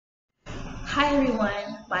Hi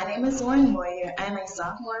everyone, my name is Moyer. I am a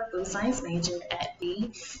sophomore food science major at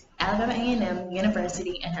the Alabama A&M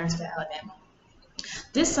University in Huntsville, Alabama.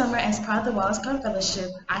 This summer, as part of the Wallace-Carver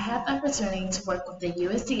Fellowship, I had the opportunity to work with the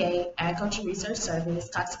USDA Agricultural Research Service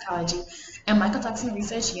Toxicology and Mycotoxin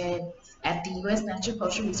Research Unit at the U.S. Natural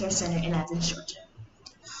Poultry Research Center in Athens, Georgia.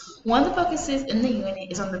 One of the focuses in the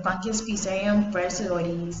unit is on the fungus Fusarium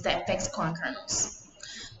verticilloides that affects corn kernels.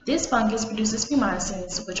 This fungus produces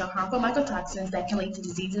fumicins, which are harmful mycotoxins that can lead to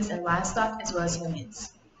diseases in livestock as well as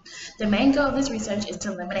humans. The main goal of this research is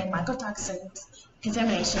to eliminate mycotoxins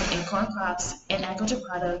contamination in corn crops and agricultural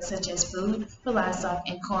products such as food for livestock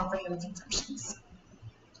and corn for human consumption.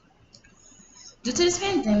 Due to this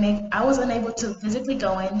pandemic, I was unable to physically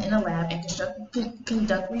go in a lab and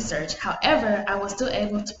conduct research. However, I was still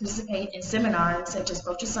able to participate in seminars such as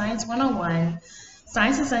Poultry Science 101,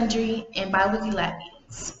 Science and Sundry, and biweekly lab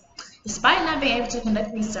meetings. Despite not being able to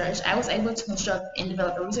conduct research, I was able to construct and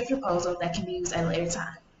develop a research proposal that can be used at a later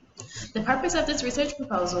time. The purpose of this research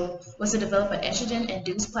proposal was to develop an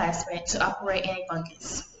estrogen-induced plasmid to operate in a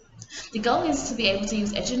fungus. The goal is to be able to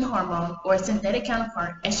use estrogen hormone or a synthetic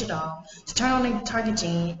counterpart, estradiol, to turn on a target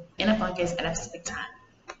gene in a fungus at a specific time.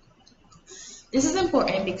 This is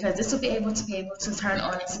important because this will be able to turn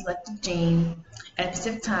on a selective gene at a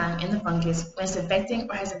specific time in the fungus when it's infecting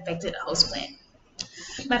or has infected a host plant.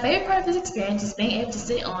 My favorite part of this experience is being able to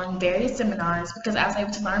sit on various seminars because I was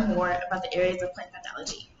able to learn more about the areas of plant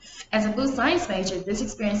pathology. As a food science major, this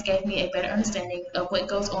experience gave me a better understanding of what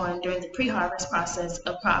goes on during the pre-harvest process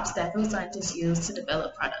of crops that food scientists use to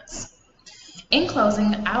develop products. In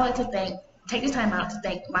closing, I would like to take the time out to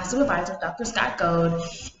thank my supervisor, Dr. Scott Gold,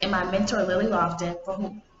 and my mentor, Lily Lofton,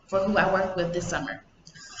 for who I worked with this summer.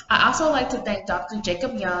 I also like to thank Dr.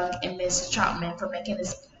 Jacob Young and Ms. Troutman for making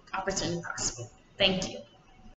this opportunity possible. Thank you.